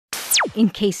in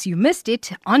case you missed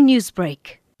it on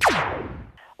Newsbreak.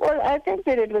 Well, I think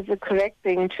that it was the correct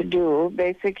thing to do,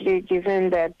 basically, given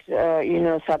that,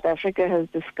 South Africa has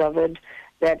discovered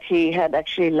that he had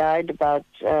actually lied about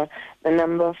the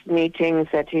number of meetings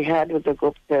that he had with the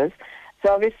Guptas.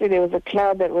 So obviously there was a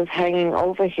cloud that was hanging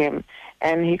over him,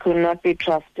 and he could not be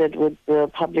trusted with the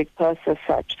public purse as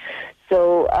such.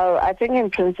 So I think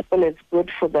in principle it's good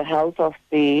for the health of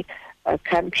the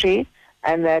country,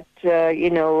 and that,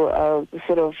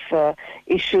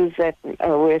 issues that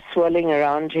were swirling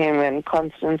around him and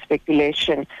constant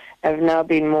speculation have now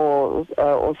been more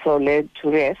also laid to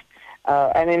rest.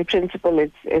 And in principle,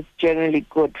 it's generally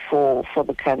good for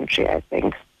the country, I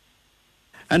think.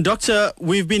 And Doctor,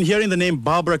 we've been hearing the name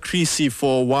Barbara Creecy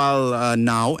for a while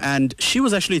now, and she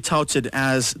was actually touted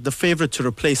as the favorite to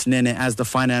replace Nene as the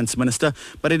finance minister,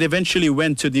 but it eventually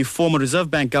went to the former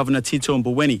Reserve Bank Governor Tito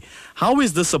Mboweni. How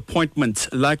is this appointment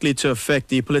likely to affect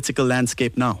the political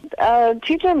landscape now?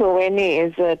 Tito Mboweni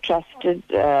is a trusted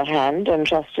hand and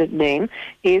trusted name.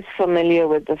 He's familiar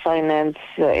with the finance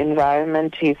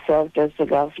environment. He served as the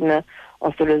governor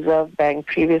of the Reserve Bank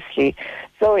previously.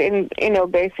 So,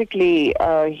 basically,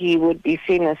 he would be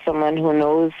seen as someone who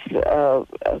knows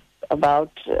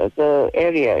about the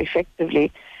area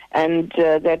effectively, and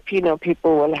that,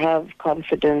 people will have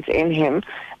confidence in him.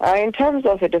 In terms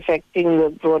of it affecting the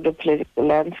broader political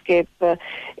landscape,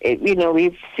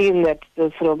 we've seen that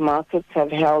the sort of markets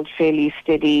have held fairly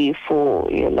steady for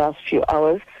the last few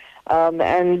hours.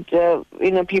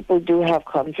 People do have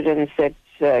confidence that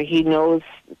he knows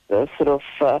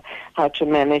how to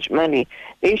manage money.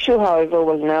 The issue, however,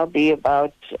 will now be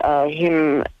about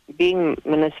him being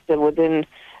minister within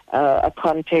a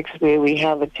context where we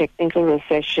have a technical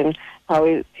recession. How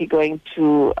is he going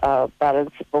to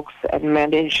balance the books and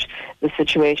manage the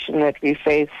situation that we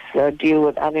face, deal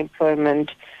with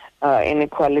unemployment,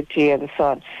 inequality, and so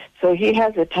on? So he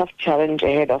has a tough challenge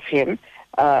ahead of him.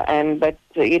 But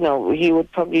he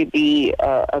would probably be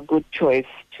a good choice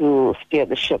to steer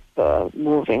the ship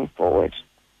moving forward.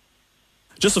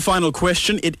 Just a final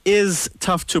question. It is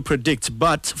tough to predict,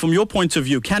 but from your point of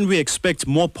view, can we expect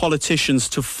more politicians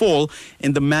to fall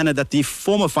in the manner that the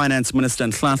former Finance Minister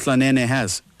Nhlanhla Nene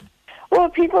has? Well,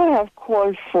 people have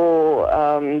called for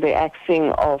the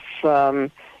axing of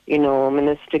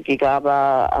Minister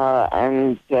Gigaba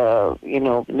and,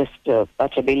 Minister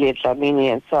Patel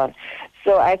and so on.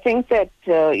 So I think that,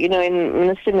 in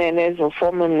Minister Nene's or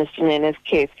former Minister Nene's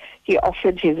case, he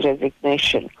offered his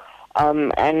resignation.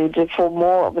 And for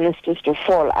more ministers to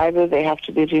fall, either they have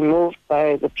to be removed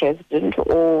by the president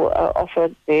or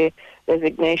offered their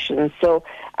resignation. So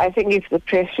I think if the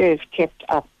pressure is kept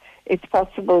up, it's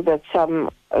possible that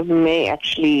some may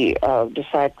actually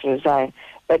decide to resign.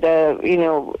 But,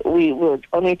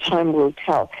 only time will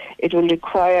tell. It will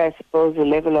require, I suppose, a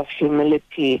level of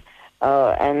humility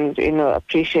and,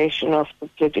 appreciation of the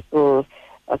political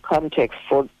context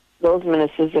for those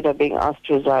ministers that are being asked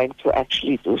to resign to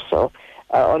actually do so.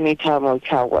 Only time will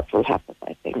tell what will happen,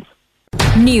 I think.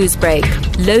 Newsbreak,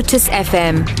 Lotus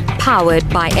FM, powered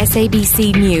by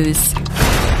SABC News.